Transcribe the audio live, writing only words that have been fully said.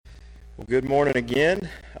Well, good morning again.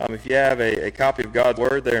 If you have a copy of God's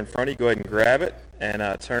Word there in front of you, go ahead and grab it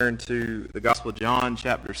and turn to the Gospel of John,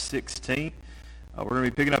 chapter 16. We're going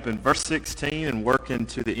to be picking up in verse 16 and working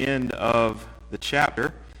to the end of the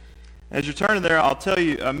chapter. As you're turning there, I'll tell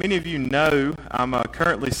you, many of you know I'm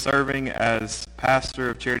currently serving as pastor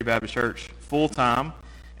of Charity Baptist Church full-time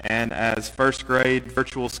and as first grade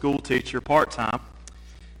virtual school teacher part-time.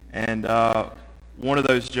 And one of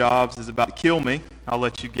those jobs is about to kill me. I'll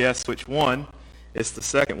let you guess which one. It's the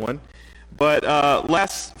second one. But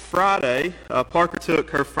last Friday, Parker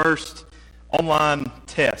took her first online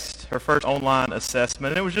test, her first online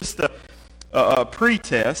assessment. And it was just a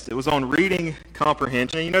pre-test. It was on reading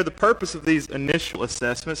comprehension. And you know, the purpose of these initial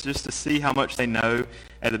assessments is just to see how much they know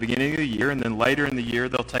at the beginning of the year. And then later in the year,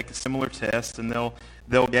 they'll take a similar test and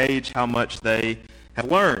they'll gauge how much they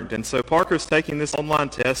have learned. And so Parker's taking this online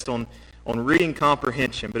test on reading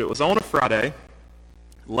comprehension, but it was on a Friday.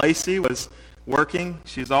 Lacey was working.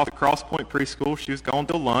 She was off at Cross Point Preschool. She was going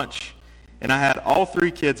to lunch, and I had all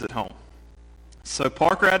three kids at home. So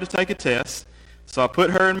Parker had to take a test, so I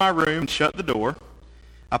put her in my room and shut the door.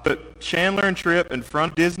 I put Chandler and Tripp in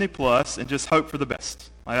front of Disney Plus and just hope for the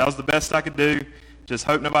best. That was the best I could do. Just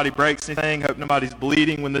hope nobody breaks anything, hope nobody's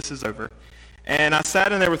bleeding when this is over. And I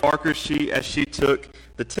sat in there with Parker as she took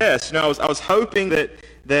the test. You know, I was hoping that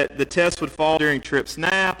the test would fall during Tripp's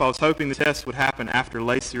nap. I was hoping the test would happen after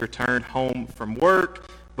Lacey returned home from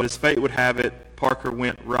work. But as fate would have it, Parker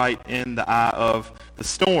went right in the eye of the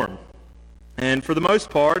storm. And for the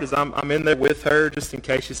most part, as I'm in there with her, just in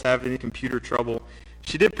case she's having any computer trouble,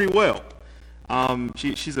 she did pretty well.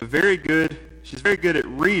 She's very good at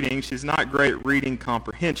reading. She's not great at reading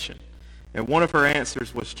comprehension. And one of her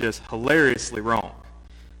answers was just hilariously wrong.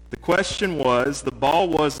 The question was, the ball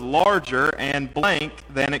was larger and blank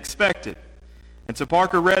than expected. And so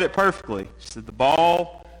Parker read it perfectly. She said the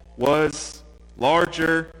ball was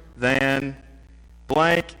larger than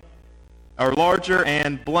blank, or larger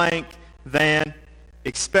and blank than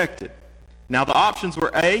expected. Now the options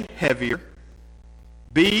were A, heavier,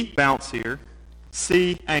 B, bouncier,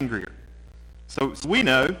 C, angrier. So we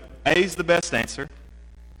know A is the best answer,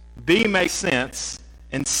 B makes sense,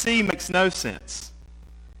 and C makes no sense.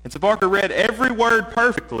 And so Parker read every word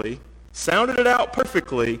perfectly, sounded it out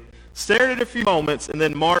perfectly, stared at it a few moments, and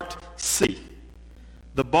then marked C.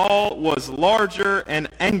 The ball was larger and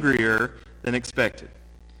angrier than expected.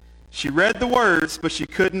 She read the words, but she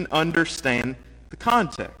couldn't understand the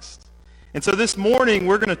context. And so this morning,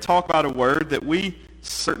 we're going to talk about a word that we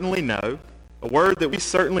certainly know, a word that we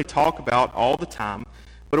certainly talk about all the time,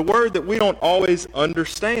 but a word that we don't always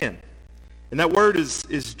understand. And that word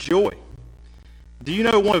is joy. Do you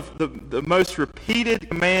know one of the most repeated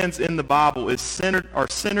commands in the Bible are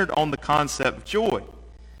centered on the concept of joy?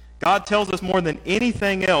 God tells us more than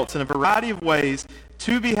anything else in a variety of ways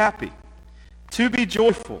to be happy, to be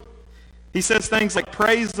joyful. He says things like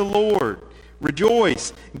praise the Lord,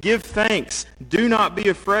 rejoice, give thanks, do not be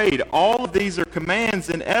afraid. All of these are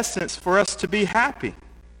commands in essence for us to be happy.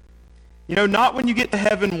 You know, not when you get to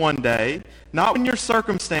heaven one day, not when your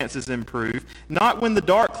circumstances improve, not when the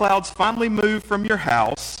dark clouds finally move from your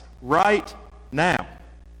house, right now.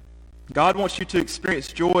 God wants you to experience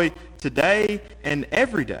joy today and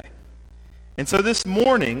every day. And so this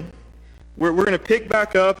morning, we're going to pick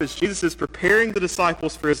back up as Jesus is preparing the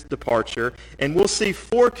disciples for his departure, and we'll see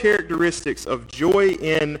four characteristics of joy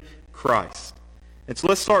in Christ. And so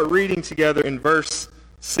let's start reading together in verse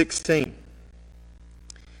 16.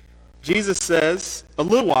 Jesus says, "A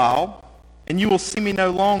little while, and you will see me no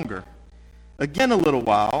longer. Again a little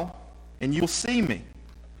while, and you will see me."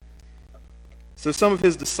 So some of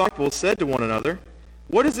his disciples said to one another,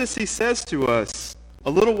 "What is this he says to us? A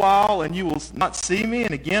little while, and you will not see me,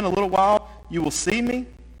 and again a little while, you will see me?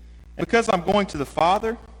 And because I'm going to the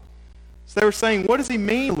Father?" So they were saying, "What does he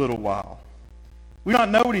mean, a little while? We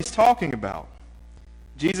don't know what he's talking about."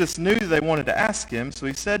 Jesus knew they wanted to ask him, so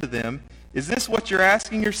he said to them, "Is this what you're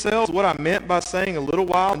asking yourselves, what I meant by saying a little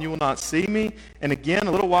while and you will not see me, and again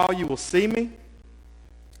a little while you will see me?"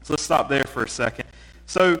 So let's stop there for a second.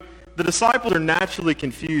 So the disciples are naturally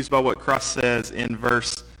confused by what Christ says in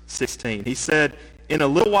verse 16. He said, "In a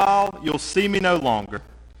little while you'll see me no longer,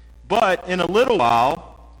 but in a little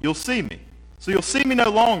while you'll see me." So you'll see me no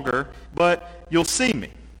longer, but you'll see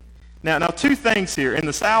me. Now two things here. In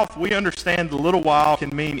the South, we understand the little while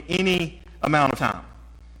can mean any amount of time.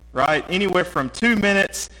 Right? Anywhere from 2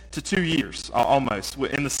 minutes to 2 years, almost.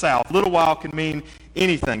 In the South, little while can mean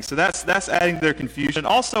anything. So that's adding to their confusion.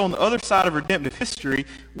 Also, on the other side of redemptive history,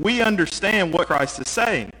 we understand what Christ is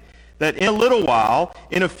saying. That in a little while,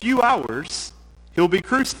 in a few hours, he'll be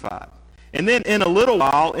crucified. And then in a little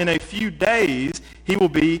while, in a few days, he will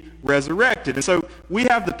be resurrected. And so we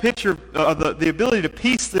have the picture, the ability to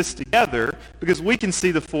piece this together because we can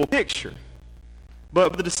see the full picture.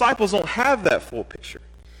 But the disciples don't have that full picture.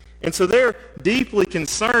 And so they're deeply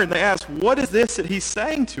concerned. They ask, what is this that he's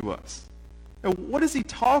saying to us? And what is he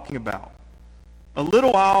talking about? A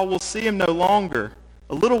little while we'll see him no longer.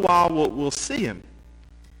 A little while we'll see him.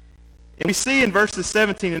 And we see in verses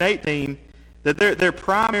 17 and 18 that their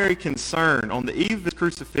primary concern on the eve of his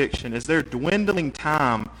crucifixion is their dwindling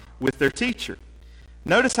time with their teacher.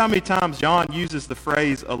 Notice how many times John uses the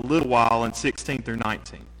phrase a little while in 16 through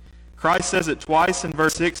 19. Christ says it twice in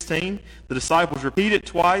verse 16. The disciples repeat it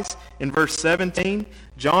twice in verse 17.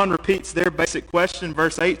 John repeats their basic question in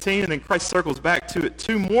verse 18, and then Christ circles back to it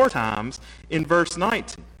 2 more times in verse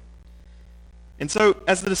 19. And so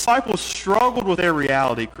as the disciples struggled with their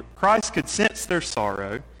reality, Christ could sense their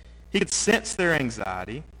sorrow. He could sense their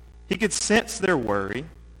anxiety. He could sense their worry.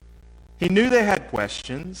 He knew they had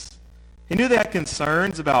questions. He knew they had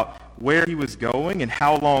concerns about where he was going and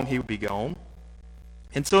how long he would be gone.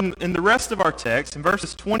 And so in the rest of our text, in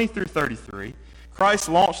verses 20 through 33, Christ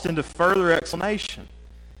launched into further explanation.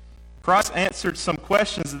 Christ answered some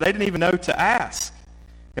questions that they didn't even know to ask.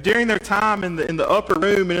 During their time in the upper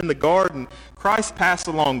room and in the garden, Christ passed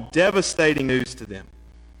along devastating news to them.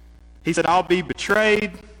 He said, I'll be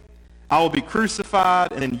betrayed, I will be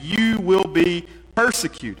crucified, and then you will be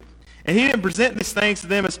persecuted. And he didn't present these things to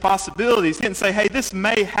them as possibilities. He didn't say, hey, this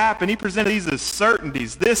may happen. He presented these as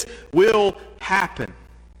certainties. This will happen.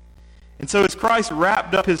 And so as Christ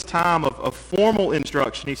wrapped up his time of formal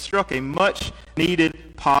instruction, he struck a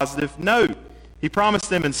much-needed positive note. He promised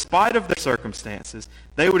them, in spite of their circumstances,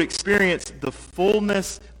 they would experience the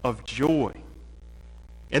fullness of joy.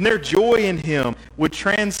 And their joy in him would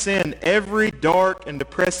transcend every dark and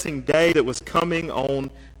depressing day that was coming on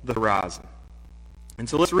the horizon. And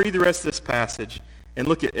so let's read the rest of this passage and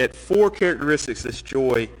look at 4 characteristics of this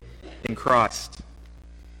joy in Christ.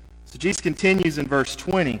 So Jesus continues in verse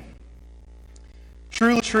 20.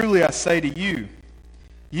 Truly, truly, I say to you,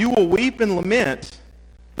 you will weep and lament,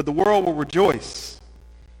 but the world will rejoice.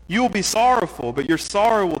 You will be sorrowful, but your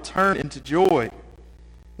sorrow will turn into joy.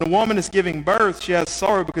 When a woman is giving birth, she has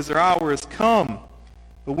sorrow because her hour has come.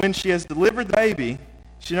 But when she has delivered the baby,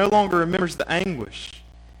 she no longer remembers the anguish.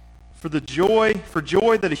 For joy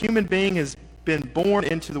that a human being has been born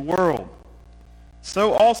into the world.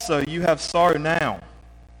 So also you have sorrow now.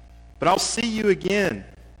 But I'll see you again,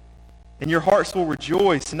 and your hearts will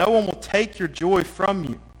rejoice. No one will take your joy from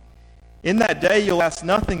you. In that day you'll ask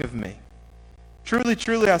nothing of me. Truly,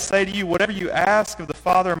 truly, I say to you, whatever you ask of the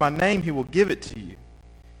Father in my name, he will give it to you.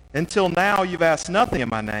 Until now you've asked nothing in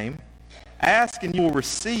my name. Ask and you will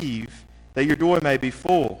receive, that your joy may be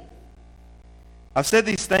full. I've said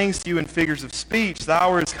these things to you in figures of speech. The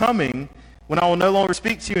hour is coming when I will no longer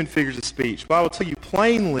speak to you in figures of speech, but I will tell you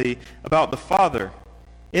plainly about the Father.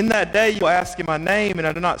 In that day you will ask in my name, and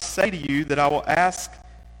I do not say to you that I will ask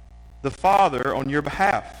the Father on your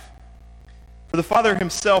behalf. For the Father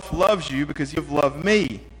himself loves you because you have loved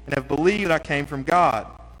me and have believed that I came from God.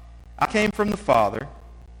 I came from the Father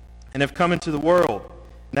and have come into the world.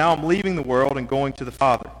 Now I'm leaving the world and going to the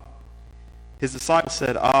Father. His disciples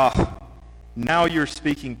said, now you're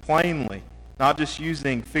speaking plainly, not just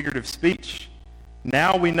using figurative speech.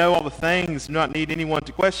 Now we know all the things, do not need anyone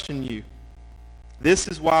to question you. This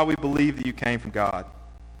is why we believe that you came from God.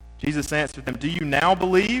 Jesus answered them, do you now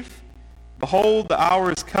believe? Behold, the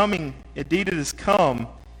hour is coming, indeed it has come,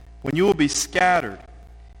 when you will be scattered,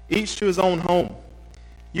 each to his own home.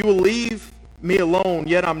 You will leave me alone,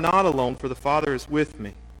 yet I'm not alone, for the Father is with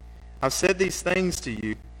me. I've said these things to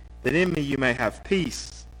you, that in me you may have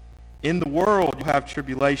peace. In the world you have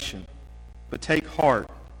tribulation, but take heart,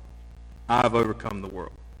 I have overcome the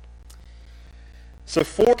world. So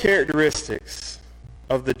 4 characteristics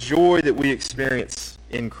of the joy that we experience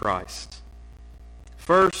in Christ.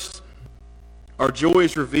 First, our joy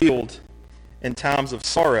is revealed in times of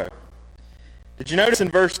sorrow. Did you notice in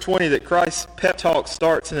verse 20 that Christ's pep talk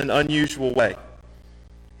starts in an unusual way?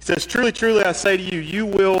 He says, truly, truly, I say to you, you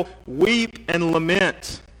will weep and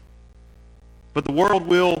lament, but the world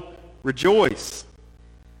will rejoice.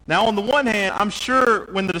 Now, on the one hand, I'm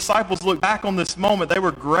sure when the disciples look back on this moment, they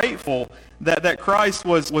were grateful that Christ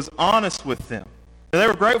was honest with them. They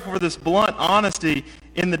were grateful for this blunt honesty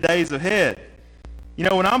in the days ahead. You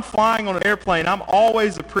know, when I'm flying on an airplane, I'm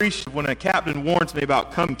always appreciative when a captain warns me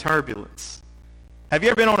about coming turbulence. Have you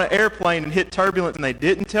ever been on an airplane and hit turbulence and they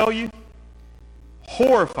didn't tell you?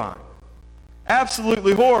 Horrifying.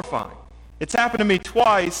 Absolutely horrifying. It's happened to me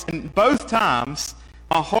twice, and both times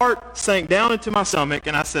my heart sank down into my stomach,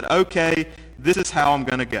 and I said, okay, this is how I'm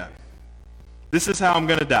going to go. This is how I'm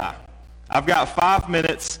going to die. I've got 5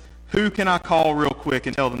 minutes. Who can I call real quick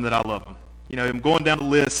and tell them that I love them? I'm going down the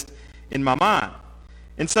list in my mind.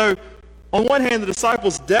 And so, on one hand, the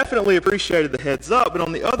disciples definitely appreciated the heads up, but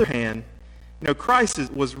on the other hand, Christ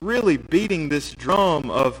was really beating this drum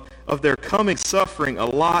of their coming suffering a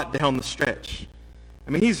lot down the stretch.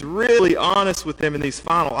 He's really honest with them in these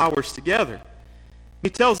final hours together. He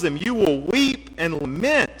tells them, you will weep and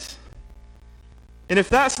lament. And if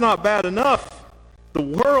that's not bad enough, the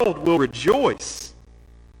world will rejoice.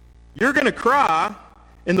 You're going to cry,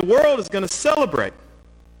 and the world is going to celebrate.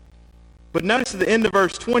 But notice at the end of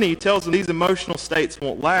verse 20, he tells them these emotional states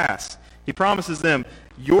won't last. He promises them,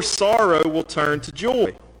 your sorrow will turn to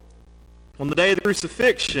joy. On the day of the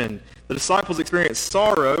crucifixion, the disciples experienced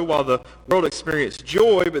sorrow while the world experienced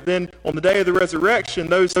joy, but then on the day of the resurrection,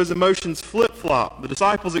 those emotions flip-flop. The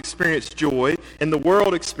disciples experienced joy, and the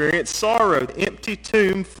world experienced sorrow. The empty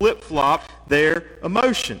tomb flip-flopped their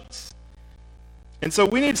emotions. And so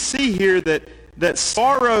we need to see here that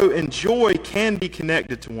sorrow and joy can be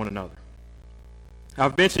connected to one another.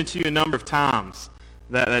 I've mentioned to you a number of times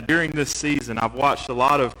that during this season I've watched a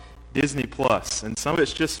lot of Disney Plus, and some of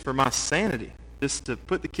it's just for my sanity, just to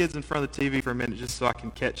put the kids in front of the TV for a minute just so I can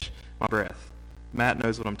catch my breath. Matt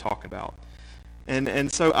knows what I'm talking about.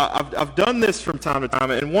 And so I've done this from time to time,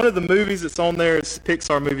 and one of the movies that's on there is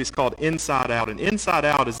Pixar movies called Inside Out, and Inside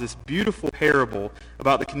Out is this beautiful parable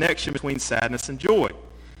about the connection between sadness and joy.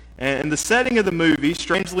 And the setting of the movie,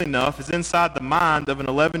 strangely enough, is inside the mind of an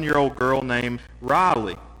 11-year-old girl named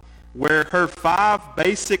Riley, where her 5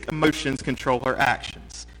 basic emotions control her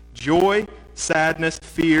actions: joy, sadness,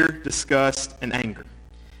 fear, disgust, and anger.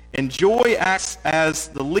 And joy acts as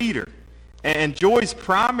the leader. And joy's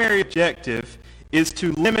primary objective is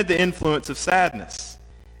to limit the influence of sadness.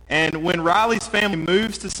 And when Riley's family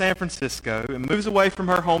moves to San Francisco and moves away from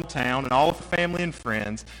her hometown and all of her family and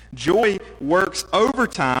friends, joy works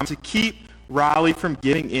overtime to keep Riley from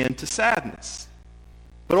giving in to sadness.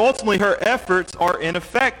 But ultimately, her efforts are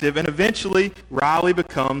ineffective, and eventually, Riley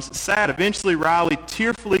becomes sad. Eventually, Riley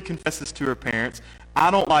tearfully confesses to her parents,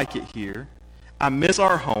 I don't like it here. I miss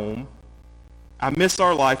our home. I miss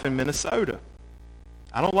our life in Minnesota.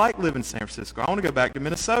 I don't like living in San Francisco. I want to go back to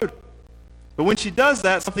Minnesota. But when she does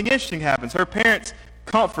that, something interesting happens. Her parents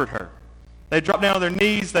comfort her. They drop down on their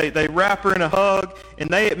knees, they wrap her in a hug, and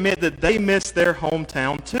they admit that they miss their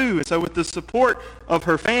hometown too. And so with the support of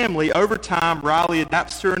her family, over time, Riley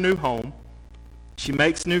adapts to her new home. She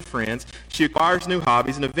makes new friends. She acquires new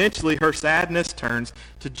hobbies, and eventually her sadness turns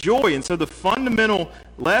to joy. And so the fundamental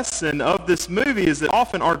lesson of this movie is that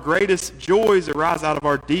often our greatest joys arise out of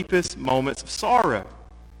our deepest moments of sorrow.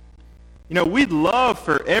 We'd love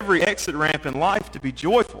for every exit ramp in life to be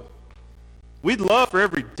joyful. We'd love for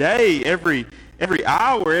every day, every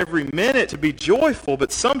hour, every minute to be joyful,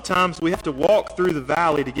 but sometimes we have to walk through the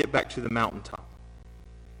valley to get back to the mountaintop.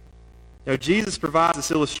 Jesus provides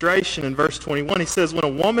this illustration in verse 21. He says, when a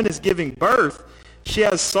woman is giving birth, she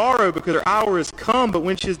has sorrow because her hour has come, but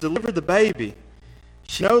when she has delivered the baby,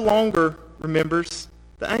 she no longer remembers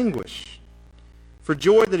the anguish for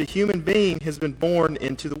joy that a human being has been born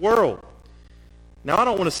into the world. Now, I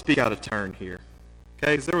don't want to speak out of turn here,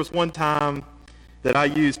 okay? Because there was one time that I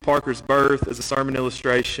used Parker's birth as a sermon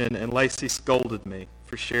illustration, and Lacey scolded me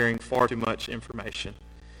for sharing far too much information.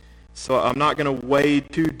 So I'm not going to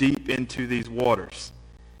wade too deep into these waters.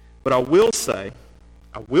 But I will say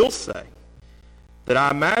that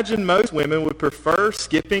I imagine most women would prefer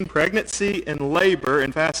skipping pregnancy and labor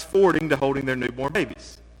and fast-forwarding to holding their newborn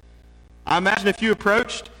babies. I imagine if you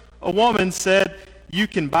approached a woman and said, you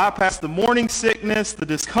can bypass the morning sickness, the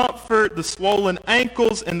discomfort, the swollen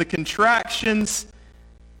ankles, and the contractions,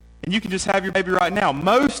 and you can just have your baby right now.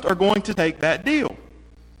 Most are going to take that deal.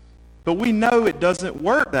 But we know it doesn't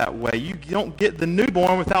work that way. You don't get the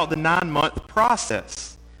newborn without the 9-month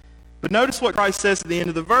process. But notice what Christ says at the end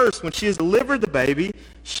of the verse. When she has delivered the baby,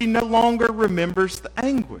 she no longer remembers the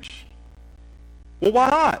anguish. Well, why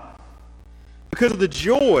not? Because of the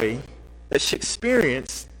joy that she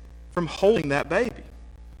experienced from holding that baby.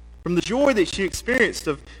 From the joy that she experienced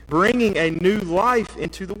of bringing a new life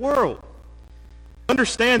into the world.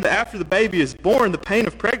 Understand that after the baby is born, the pain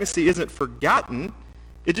of pregnancy isn't forgotten.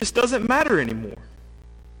 It just doesn't matter anymore.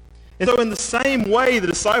 And so in the same way, the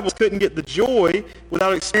disciples couldn't get the joy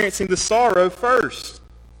without experiencing the sorrow first.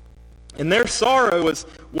 And their sorrow was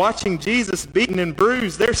watching Jesus beaten and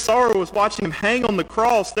bruised. Their sorrow was watching him hang on the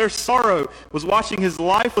cross. Their sorrow was watching his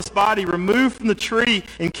lifeless body removed from the tree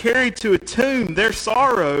and carried to a tomb. Their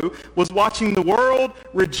sorrow was watching the world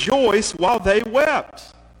rejoice while they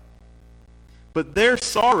wept. But their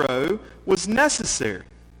sorrow was necessary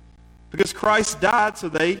because Christ died so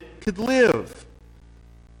they could live.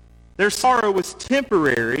 Their sorrow was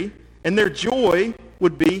temporary, and their joy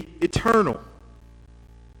would be eternal.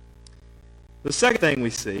 The second thing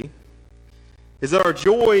we see is that our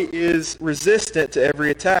joy is resistant to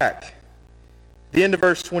every attack. At the end of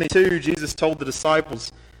verse 22, Jesus told the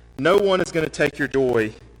disciples, "No one is going to take your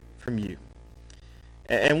joy from you."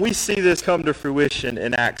 And we see this come to fruition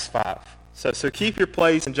in Acts 5. So keep your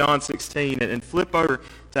place in John 16 and flip over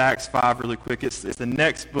to Acts 5 really quick. It's the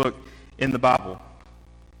next book in the Bible.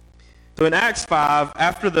 So in Acts 5,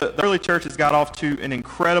 after the early churches got off to an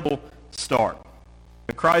incredible start,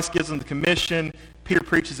 Christ gives them the commission. Peter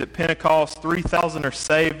preaches at Pentecost. 3,000 are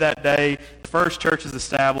saved that day. The first church is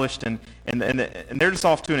established, and they're just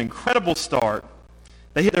off to an incredible start.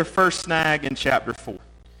 They hit their first snag in chapter 4.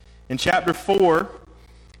 In chapter 4,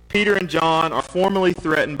 Peter and John are formally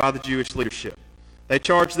threatened by the Jewish leadership. They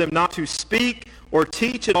charge them not to speak or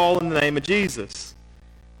teach at all in the name of Jesus.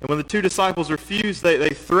 And when the two disciples refuse, they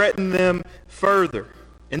threaten them further.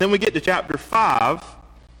 And then we get to chapter 5.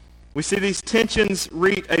 We see these tensions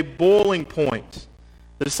reach a boiling point.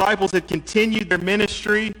 The disciples had continued their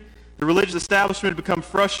ministry. The religious establishment had become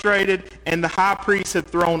frustrated, and the high priest had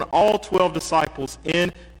thrown all 12 disciples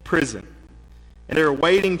in prison. And they were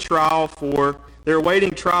awaiting trial before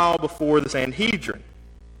the Sanhedrin.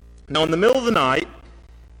 Now, in the middle of the night,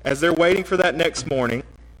 as they're waiting for that next morning,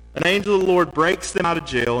 an angel of the Lord breaks them out of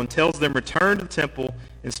jail and tells them, "Return to the temple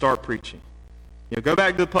and start preaching." Go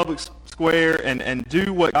back to the public square and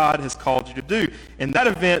do what God has called you to do. And that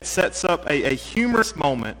event sets up a humorous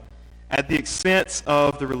moment at the expense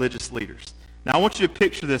of the religious leaders. Now, I want you to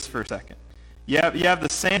picture this for a second. You have the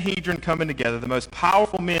Sanhedrin coming together, the most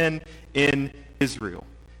powerful men in Israel.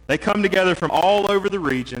 They come together from all over the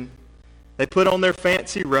region. They put on their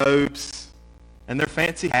fancy robes and their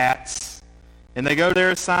fancy hats, and they go to their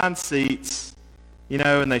assigned seats,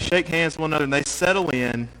 and they shake hands with one another, and they settle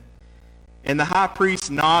in. And the high priest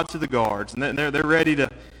nods to the guards, and they're ready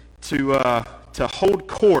to hold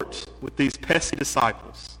court with these pesky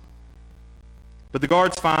disciples. But the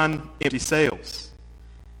guards find empty cells.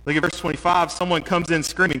 Look at verse 25. Someone comes in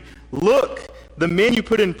screaming, "Look, the men you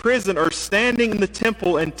put in prison are standing in the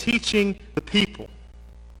temple and teaching the people."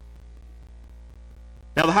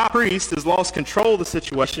 Now the high priest has lost control of the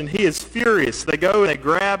situation. He is furious. They go and they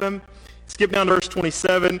grab him. Skip down to verse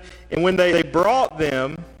 27. And when they brought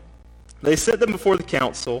them, they set them before the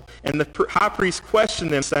council, and the high priest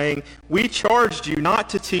questioned them, saying, "We charged you not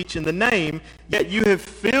to teach in the name, yet you have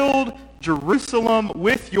filled Jerusalem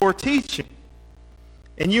with your teaching,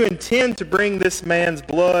 and you intend to bring this man's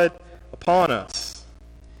blood upon us."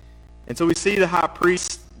 And so we see the high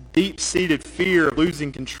priest's deep-seated fear of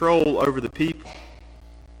losing control over the people.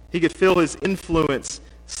 He could feel his influence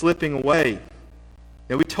slipping away.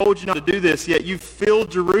 "Now we told you not to do this, yet you've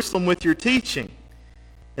filled Jerusalem with your teaching."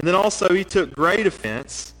 And then also he took great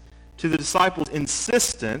offense to the disciples'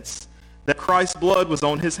 insistence that Christ's blood was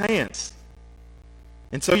on his hands.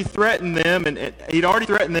 And so he threatened them, and he'd already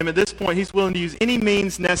threatened them. At this point, he's willing to use any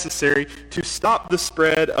means necessary to stop the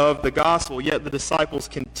spread of the gospel, yet the disciples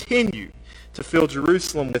continue to fill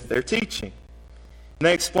Jerusalem with their teaching. And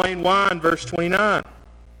they explain why in verse 29.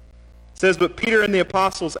 It says, "But Peter and the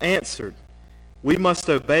apostles answered, 'We must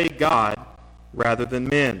obey God rather than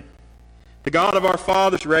men. The God of our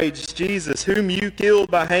fathers raised Jesus, whom you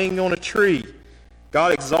killed by hanging on a tree.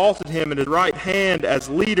 God exalted him in his right hand as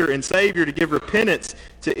leader and Savior to give repentance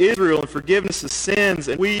to Israel and forgiveness of sins,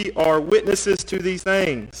 and we are witnesses to these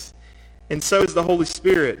things. And so is the Holy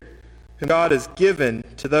Spirit, whom God has given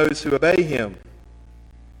to those who obey him."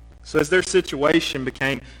 So as their situation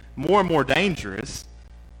became more and more dangerous,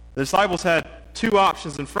 the disciples had two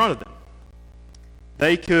options in front of them.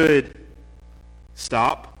 They could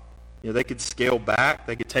stop. They could scale back.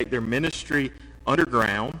 They could take their ministry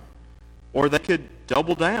underground, or they could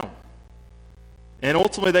double down. And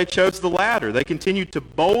ultimately, they chose the latter. They continued to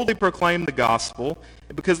boldly proclaim the gospel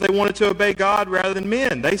because they wanted to obey God rather than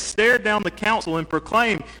men. They stared down the council and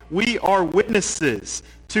proclaimed, "We are witnesses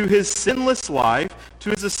to his sinless life, to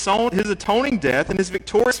his atoning death, and his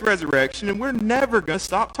victorious resurrection, and we're never going to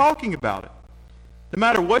stop talking about it. No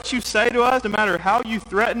matter what you say to us, no matter how you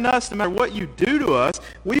threaten us, no matter what you do to us,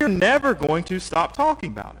 we are never going to stop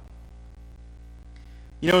talking about it."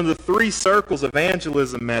 The 3 circles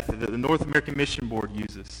evangelism method that the North American Mission Board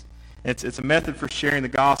uses, It's a method for sharing the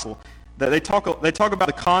gospel. They talk about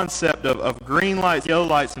the concept of green lights, yellow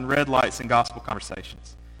lights, and red lights in gospel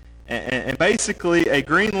conversations. And basically, a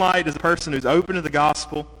green light is a person who's open to the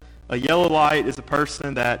gospel. A yellow light is a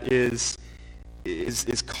person that is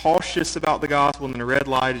cautious about the gospel. And a red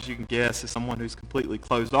light, as you can guess, is someone who's completely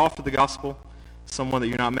closed off to the gospel, someone that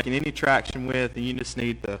you're not making any traction with, and you just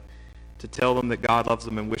need to tell them that God loves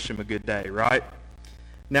them and wish them a good day, right?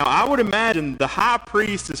 Now, I would imagine the high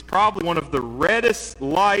priest is probably one of the reddest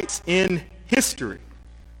lights in history.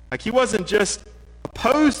 Like, he wasn't just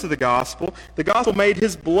opposed to the gospel made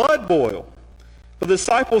his blood boil. But the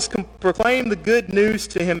disciples proclaim the good news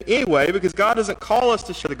to him anyway, because God doesn't call us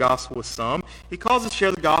to share the gospel with some. He calls us to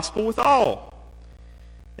share the gospel with all.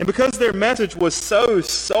 And because their message was so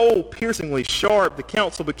soul-piercingly sharp, the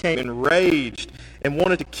council became enraged and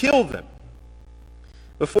wanted to kill them.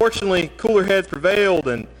 But fortunately, cooler heads prevailed,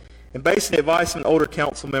 and based on the advice of an older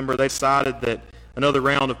council member, they decided that another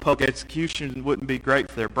round of public execution wouldn't be great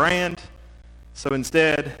for their brand. So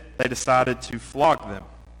instead, they decided to flog them.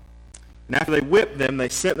 And after they whipped them, they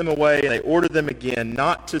sent them away, and they ordered them again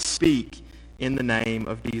not to speak in the name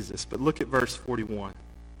of Jesus. But look at verse 41.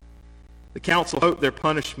 The council hoped their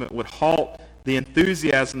punishment would halt the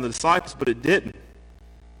enthusiasm of the disciples, but it didn't.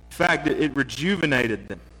 In fact, it rejuvenated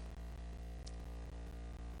them.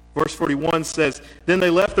 Verse 41 says, "Then they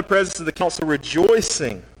left the presence of the council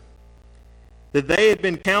rejoicing that they had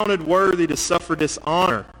been counted worthy to suffer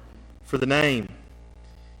dishonor for the name.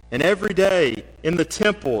 And every day in the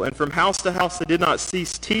temple and from house to house they did not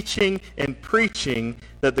cease teaching and preaching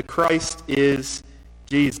that the Christ is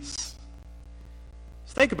Jesus."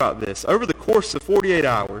 So think about this. Over the course of 48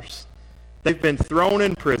 hours, they've been thrown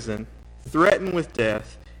in prison, threatened with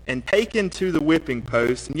death, and taken to the whipping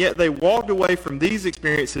post, and yet they walked away from these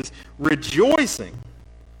experiences rejoicing.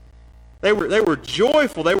 They were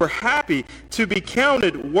joyful. They were happy to be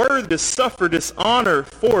counted worthy to suffer dishonor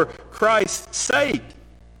for Christ's sake.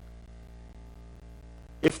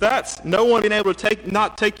 If that's no one being able to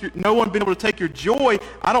take your joy,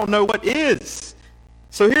 I don't know what is.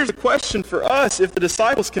 So here's a question for us. If the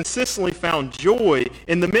disciples consistently found joy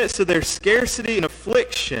in the midst of their scarcity and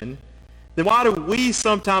affliction, then why do we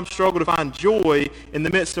sometimes struggle to find joy in the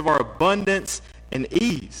midst of our abundance and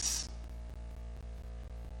ease?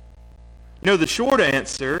 You know, the short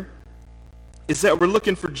answer is that we're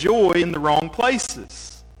looking for joy in the wrong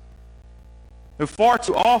places. And far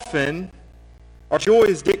too often, our joy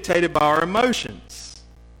is dictated by our emotions.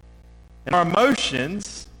 And our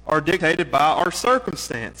emotions are dictated by our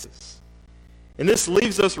circumstances. And this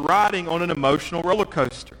leaves us riding on an emotional roller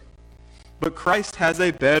coaster. But Christ has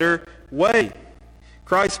a better way.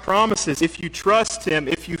 Christ promises if you trust him,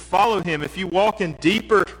 if you follow him, if you walk in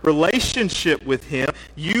deeper relationship with him,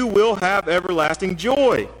 you will have everlasting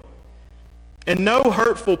joy. And no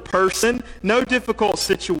hurtful person, no difficult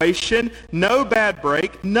situation, no bad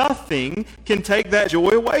break, nothing can take that joy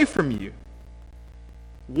away from you.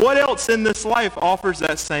 What else in this life offers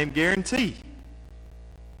that same guarantee?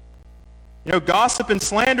 You know, gossip and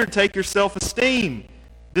slander take your self-esteem.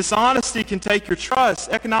 Dishonesty can take your trust.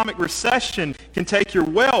 Economic recession can take your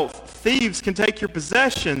wealth. Thieves can take your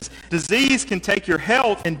possessions. Disease can take your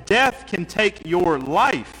health. And death can take your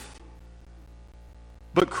life.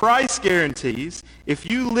 But Christ guarantees, if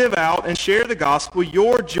you live out and share the gospel,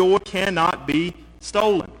 your joy cannot be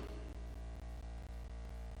stolen.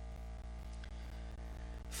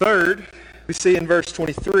 Third, we see in verse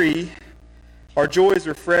 23, our joy is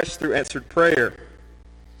refreshed through answered prayer.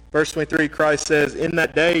 Verse 23, Christ says, "In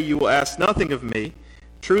that day you will ask nothing of me.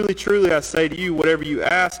 Truly, truly, I say to you, whatever you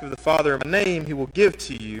ask of the Father in my name, he will give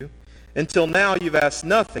to you. Until now you've asked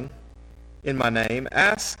nothing in my name.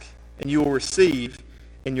 Ask, and you will receive,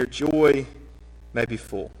 and your joy may be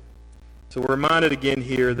full." So we're reminded again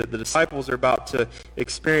here that the disciples are about to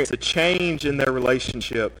experience a change in their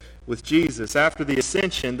relationship with Jesus. After the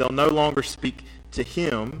ascension, they'll no longer speak to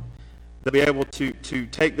him. They'll be able to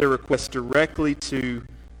take their requests directly to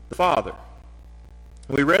the Father.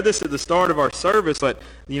 We read this at the start of our service, but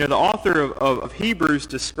the author of Hebrews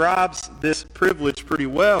describes this privilege pretty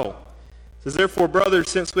well. It says, "Therefore, brothers,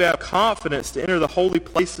 since we have confidence to enter the holy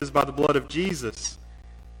places by the blood of Jesus,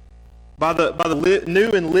 by the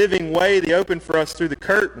new and living way they opened for us through the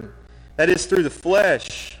curtain, that is, through the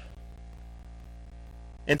flesh.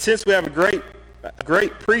 And since we have a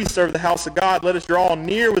great priest over the house of God, let us draw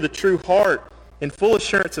near with a true heart in full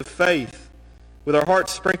assurance of faith, with our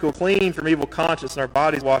hearts sprinkled clean from evil conscience and our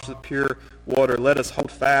bodies washed with pure water. Let us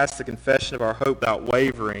hold fast the confession of our hope without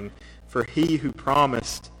wavering, for he who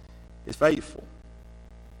promised is faithful."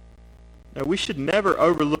 Now, we should never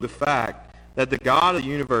overlook the fact that the God of the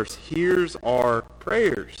universe hears our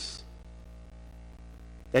prayers.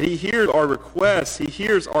 That he hears our requests, he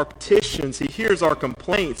hears our petitions, he hears our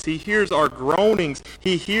complaints, he hears our groanings,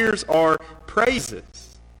 he hears our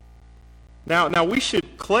praises. Now we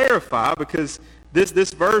should clarify, because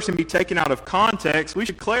this verse can be taken out of context, we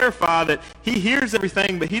should clarify that he hears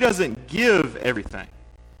everything, but he doesn't give everything.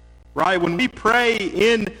 Right? When we pray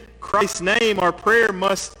in Christ's name, our prayer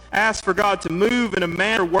must ask for God to move in a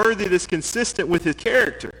manner worthy that's consistent with his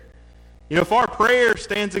character. If our prayer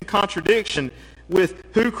stands in contradiction with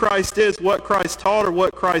who Christ is, what Christ taught, or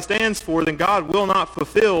what Christ stands for, then God will not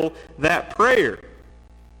fulfill that prayer.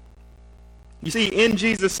 You see, in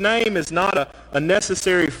Jesus' name is not a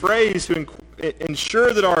necessary phrase to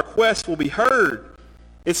ensure that our requests will be heard.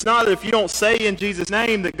 It's not that if you don't say in Jesus'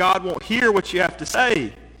 name that God won't hear what you have to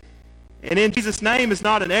say. And in Jesus' name is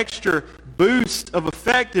not an extra boost of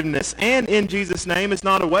effectiveness. And in Jesus' name is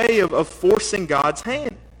not a way of forcing God's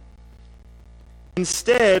hand.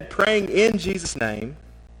 Instead, praying in Jesus' name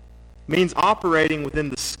means operating within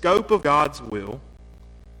the scope of God's will,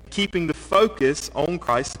 keeping the focus on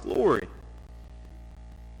Christ's glory.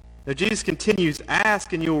 Now Jesus continues,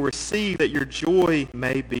 ask and you will receive that your joy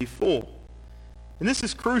may be full. And this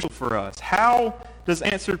is crucial for us. How does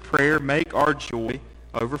answered prayer make our joy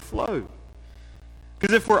overflow?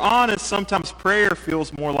 Because if we're honest, sometimes prayer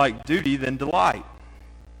feels more like duty than delight.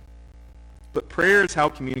 But prayer is how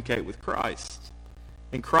we communicate with Christ.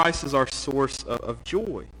 And Christ is our source of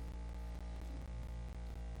joy.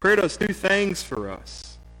 Prayer does two things for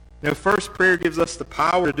us. First, prayer gives us the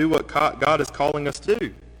power to do what God is calling us to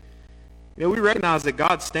do. We recognize that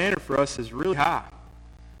God's standard for us is really high.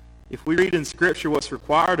 If we read in Scripture what's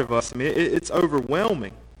required of us, it's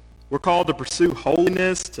overwhelming. We're called to pursue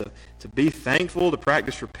holiness, to be thankful, to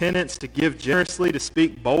practice repentance, to give generously, to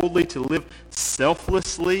speak boldly, to live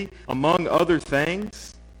selflessly, among other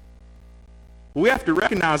things. We have to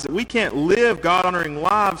recognize that we can't live God-honoring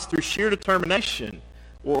lives through sheer determination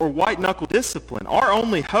or white-knuckle discipline. Our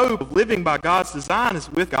only hope of living by God's design is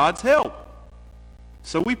with God's help.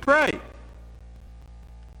 So we pray.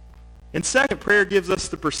 And second, prayer gives us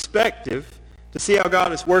the perspective to see how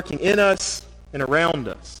God is working in us and around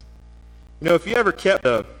us. If you ever kept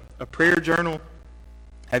a prayer journal,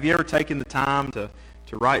 have you ever taken the time to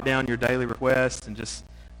write down your daily requests and just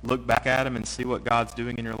look back at them and see what God's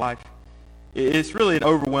doing in your life? It's really an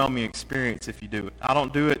overwhelming experience if you do it. I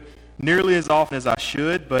don't do it nearly as often as I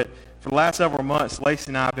should, but for the last several months, Lacey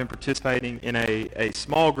and I have been participating in a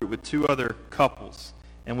small group with two other couples.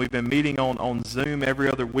 And we've been meeting on Zoom every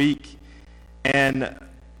other week. And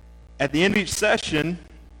at the end of each session,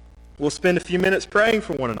 we'll spend a few minutes praying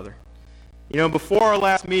for one another. Before our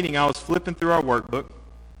last meeting, I was flipping through our workbook,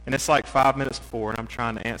 and it's like 5 minutes before, and I'm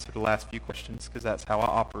trying to answer the last few questions because that's how I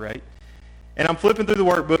operate. And I'm flipping through the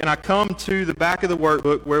workbook, and I come to the back of the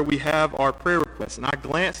workbook where we have our prayer requests, and I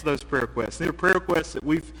glance at those prayer requests. These are prayer requests that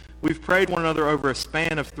we've prayed one another over a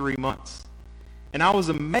span of 3 months. And I was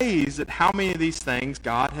amazed at how many of these things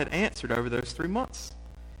God had answered over those 3 months.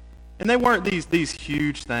 And they weren't these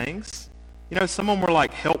huge things. Some of them were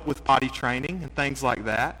like help with potty training and things like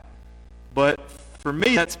that. But for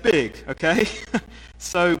me, that's big, okay?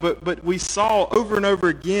 But we saw over and over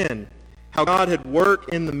again how God had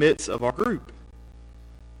worked in the midst of our group.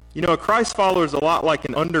 A Christ follower is a lot like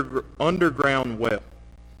an underground well.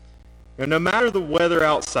 No matter the weather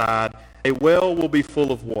outside, a well will be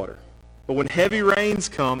full of water. But when heavy rains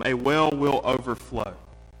come, a well will overflow.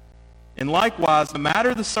 And likewise, no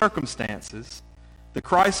matter the circumstances, the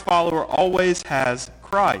Christ follower always has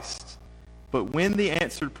Christ. But when the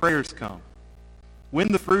answered prayers come,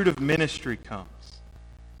 when the fruit of ministry comes,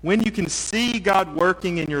 when you can see God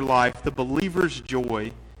working in your life, the believer's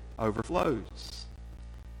joy overflows.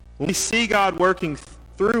 When we see God working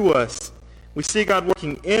through us, we see God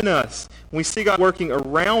working in us, when we see God working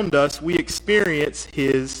around us, we experience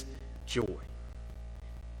his joy.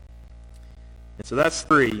 And so that's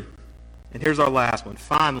 3. And here's our last one.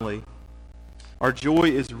 Finally, our joy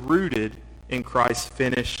is rooted in Christ's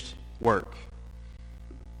finished work.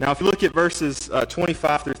 Now, if you look at verses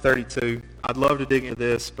 25 through 32, I'd love to dig into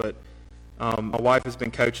this, but my wife has been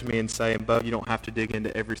coaching me and saying, Bub, you don't have to dig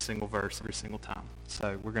into every single verse every single time.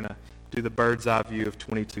 So we're going to do the bird's eye view of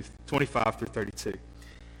 25 through 32.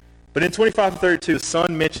 But in 25 to 32, the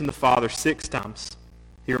Son mentioned the Father 6 times.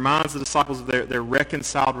 He reminds the disciples of their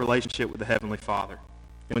reconciled relationship with the Heavenly Father.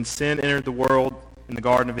 And when sin entered the world in the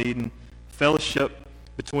Garden of Eden, fellowship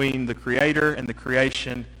between the Creator and the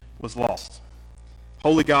creation was lost.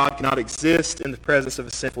 Holy God cannot exist in the presence of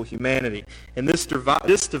a sinful humanity. And this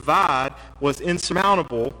divide was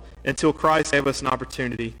insurmountable until Christ gave us an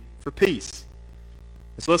opportunity for peace.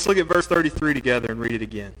 And so let's look at verse 33 together and read it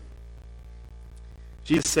again.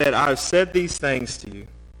 Jesus said, I have said these things to you,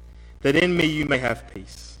 that in me you may have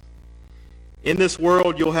peace. In this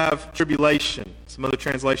world you'll have tribulation. Some other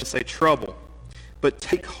translations say trouble. But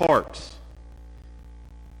take heart.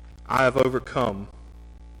 I have overcome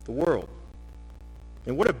the world.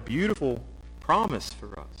 And what a beautiful promise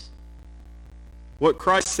for us. What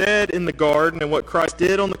Christ said in the garden and what Christ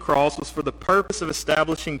did on the cross was for the purpose of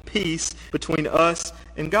establishing peace between us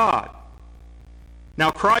and God.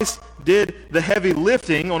 Now, Christ did the heavy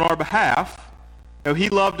lifting on our behalf. You know, he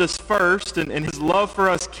loved us first, and his love for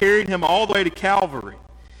us carried him all the way to Calvary.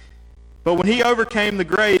 But when he overcame the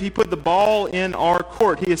grave, he put the ball in our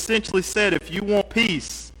court. He essentially said, if you want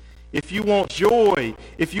peace, if you want joy,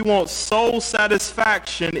 if you want soul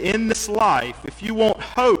satisfaction in this life, if you want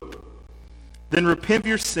hope, then repent of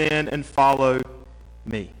your sin and follow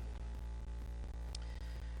me.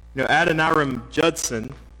 You know, Adoniram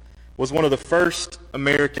Judson was one of the first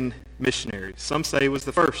American missionaries. Some say he was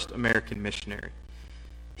the first American missionary.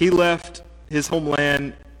 He left his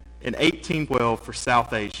homeland in 1812 for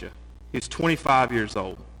South Asia. He was 25 years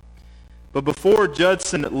old. But before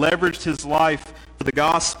Judson leveraged his life for the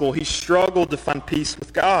gospel, he struggled to find peace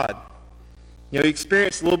with God. You know, he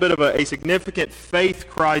experienced a little bit of a significant faith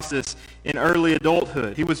crisis in early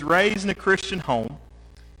adulthood. He was raised in a Christian home,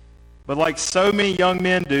 but like so many young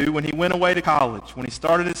men do, when he went away to college, when he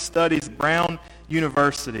started his studies at Brown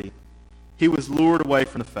University, he was lured away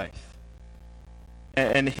from the faith.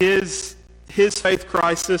 And his faith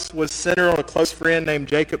crisis was centered on a close friend named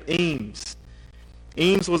Jacob Eames.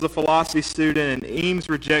 Eames was a philosophy student, and Eames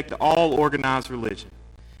rejected all organized religion.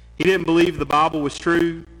 He didn't believe the Bible was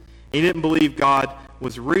true. He didn't believe God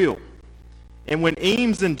was real. And when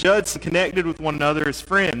Eames and Judson connected with one another as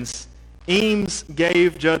friends, Eames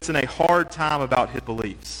gave Judson a hard time about his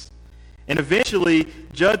beliefs. And eventually,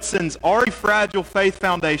 Judson's already fragile faith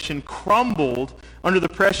foundation crumbled under the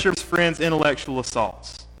pressure of his friend's intellectual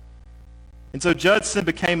assaults. And so Judson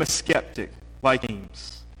became a skeptic like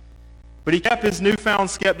Eames. But he kept his newfound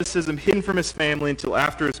skepticism hidden from his family until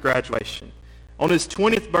after his graduation. On his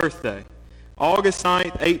 20th birthday, August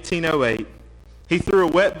 9th, 1808, he threw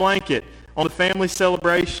a wet blanket on the family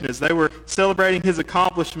celebration as they were celebrating his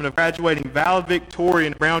accomplishment of graduating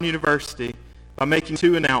valedictorian at Brown University by making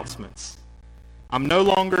two announcements. I'm no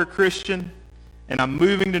longer a Christian, and I'm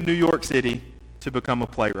moving to New York City to become a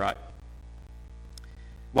playwright.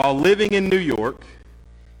 While living in New York,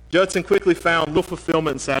 Judson quickly found little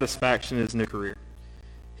fulfillment and satisfaction in his new career.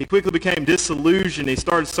 He quickly became disillusioned. He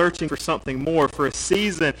started searching for something more. For a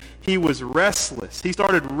season, he was restless. He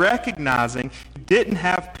started recognizing he didn't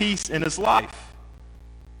have peace in his life.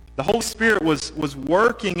 The Holy Spirit was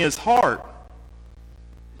working his heart.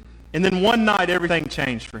 And then one night, everything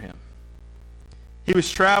changed for him. He was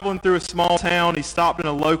traveling through a small town. He stopped in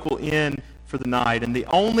a local inn for the night, and the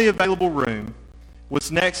only available room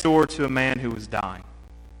was next door to a man who was dying.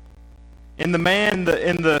 And the man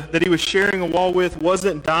that he was sharing a wall with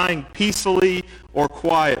wasn't dying peacefully or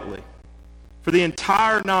quietly. For the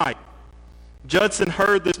entire night, Judson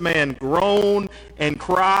heard this man groan and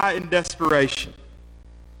cry in desperation.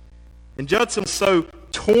 And Judson was so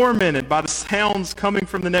tormented by the sounds coming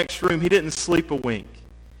from the next room, he didn't sleep a wink.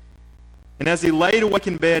 And as he laid awake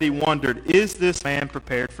in bed, he wondered, is this man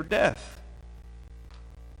prepared for death?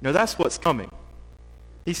 You know, that's what's coming.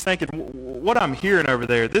 He's thinking, what I'm hearing over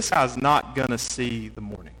there, this guy's not going to see the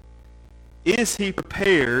morning. Is he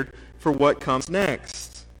prepared for what comes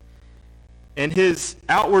next? And his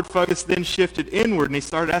outward focus then shifted inward, and he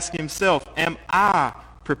started asking himself, am I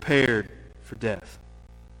prepared for death?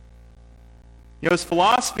 You know, his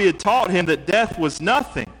philosophy had taught him that death was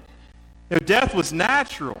nothing. You know, death was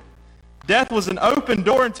natural. Death was an open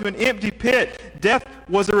door into an empty pit. Death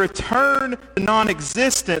was a return to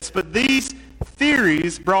non-existence. But these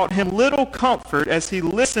theories brought him little comfort as he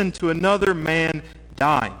listened to another man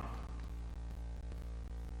dying.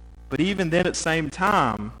 But even then, at the same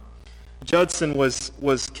time, Judson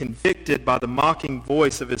was convicted by the mocking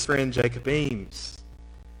voice of his friend Jacob Eames.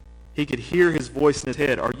 He could hear his voice in his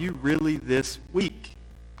head. Are you really this weak,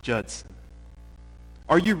 Judson?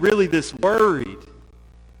 Are you really this worried?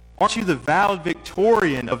 Aren't you the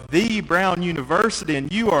valedictorian of the Brown University,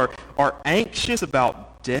 and you are anxious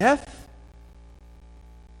about death?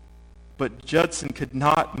 But Judson could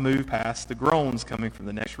not move past the groans coming from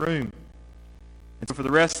the next room. And so for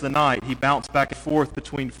the rest of the night, he bounced back and forth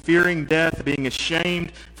between fearing death, being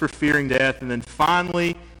ashamed for fearing death, and then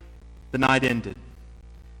finally the night ended.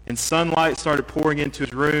 And sunlight started pouring into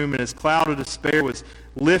his room, and his cloud of despair was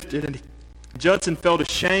lifted, and Judson felt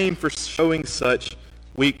ashamed for showing such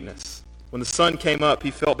weakness. When the sun came up,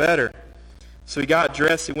 he felt better. So he got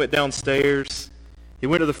dressed, he went downstairs, he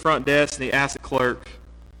went to the front desk, and he asked the clerk,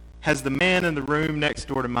 "Has the man in the room next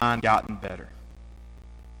door to mine gotten better?"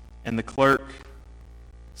 And the clerk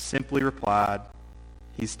simply replied,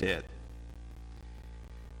 "He's dead."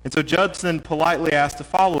 And so Judson politely asked a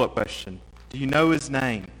follow-up question. "Do you know his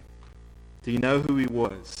name? Do you know who he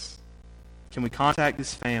was? Can we contact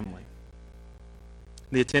his family?"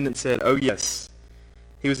 The attendant said, "Oh yes.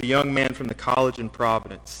 He was a young man from the college in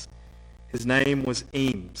Providence. His name was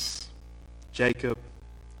Eames, Jacob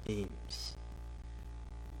Eames."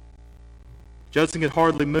 Judson could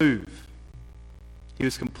hardly move. He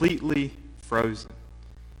was completely frozen.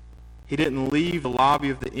 He didn't leave the lobby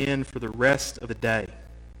of the inn for the rest of the day.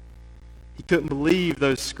 He couldn't believe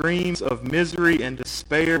those screams of misery and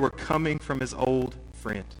despair were coming from his old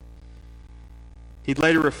friend. He'd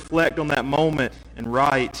later reflect on that moment and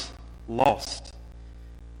write, "Lost.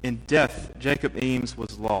 In death, Jacob Eames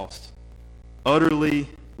was lost. Utterly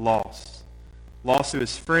lost. Lost to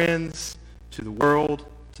his friends, to the world,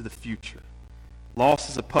 to the future. Lost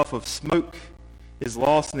as a puff of smoke is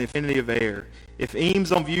lost in the infinity of air. If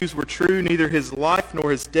Eames' own views were true, neither his life nor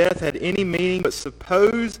his death had any meaning, but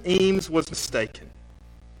suppose Eames was mistaken.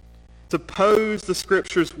 Suppose the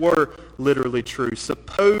scriptures were literally true.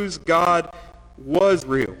 Suppose God was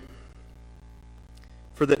real.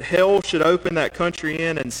 For that hell should open that country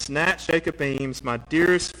in and snatch Jacob Eames, my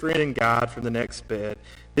dearest friend and guide, from the next bed.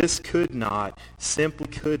 This could not, simply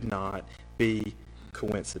could not be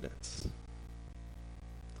coincidence."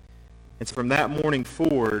 And so from that morning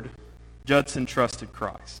forward, Judson trusted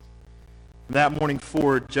Christ. From that morning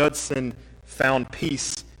forward, Judson found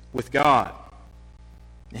peace with God.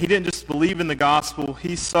 He didn't just believe in the gospel,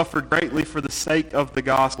 he suffered greatly for the sake of the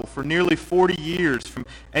gospel. For nearly 40 years, from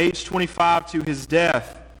age 25 to his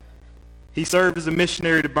death, he served as a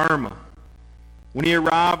missionary to Burma. When he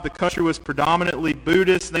arrived, the country was predominantly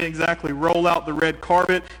Buddhist. They didn't exactly roll out the red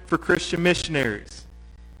carpet for Christian missionaries.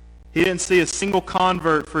 He didn't see a single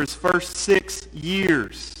convert for his first 6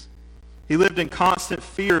 years. He lived in constant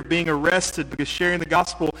fear of being arrested because sharing the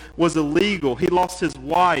gospel was illegal. He lost his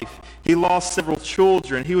wife. He lost several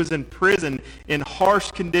children. He was in prison in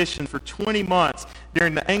harsh conditions for 20 months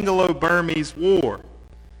during the Anglo-Burmese War.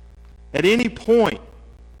 At any point,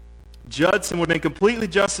 Judson would have been completely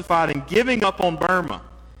justified in giving up on Burma.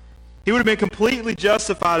 He would have been completely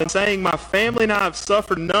justified in saying, "My family and I have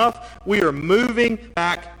suffered enough. We are moving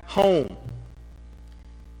back home."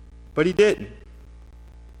 But he didn't.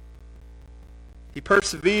 He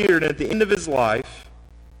persevered, and at the end of his life,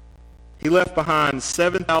 he left behind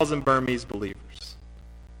 7,000 Burmese believers,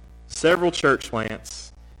 several church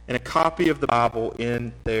plants, and a copy of the Bible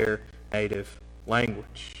in their native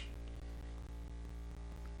language.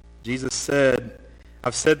 Jesus said,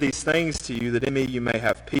 "I've said these things to you that in me you may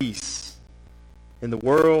have peace. In the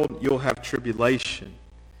world you'll have tribulation.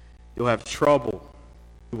 You'll have trouble.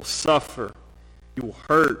 You will suffer. You will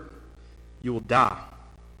hurt. You will die.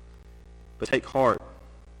 But take heart,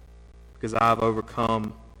 because I have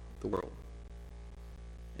overcome the world."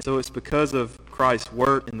 And so it's because of Christ's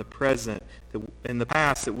work in the present, in the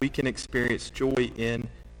past, that we can experience joy in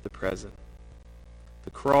the present. The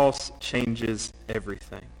cross changes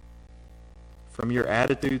everything. From your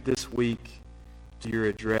attitude this week to your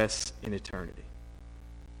address in eternity.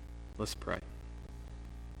 Let's pray.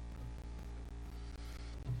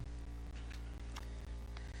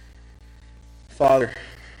 Father,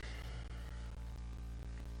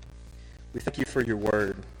 we thank you for your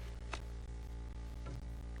word.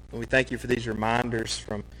 And we thank you for these reminders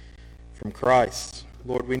from Christ.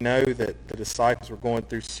 Lord, we know that the disciples were going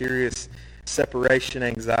through serious separation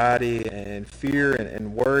anxiety and fear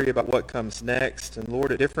and worry about what comes next. And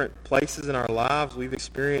Lord, at different places in our lives, we've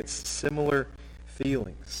experienced similar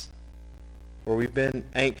feelings. Where we've been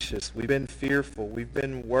anxious, we've been fearful, we've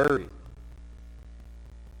been worried.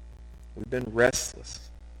 We've been restless.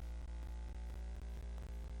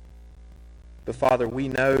 But Father, we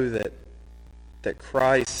know that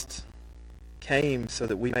Christ came so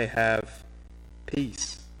that we may have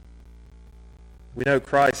peace. We know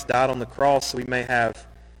Christ died on the cross so we may have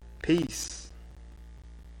peace.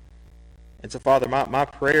 And so, Father, my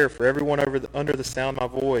prayer for everyone under the sound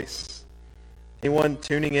of my voice, anyone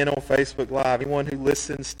tuning in on Facebook Live, anyone who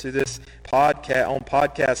listens to this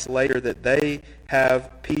podcast later, that they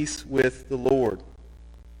have peace with the Lord.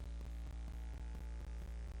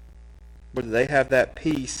 But they have that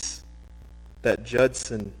peace that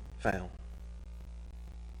Judson found.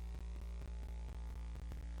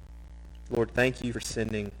 Lord, thank you for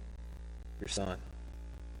sending your Son.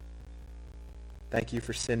 Thank you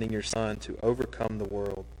for sending your Son to overcome the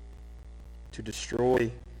world, to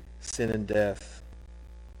destroy sin and death,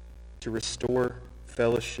 to restore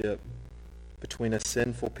fellowship between a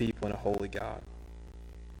sinful people and a holy God.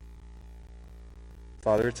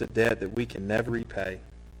 Father, it's a debt that we can never repay.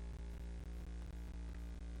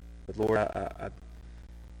 But Lord, I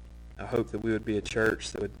hope that we would be a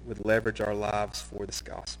church that would leverage our lives for this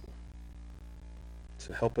gospel.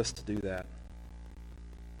 So help us to do that.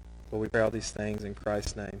 Lord, we pray all these things in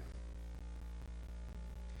Christ's name.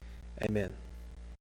 Amen.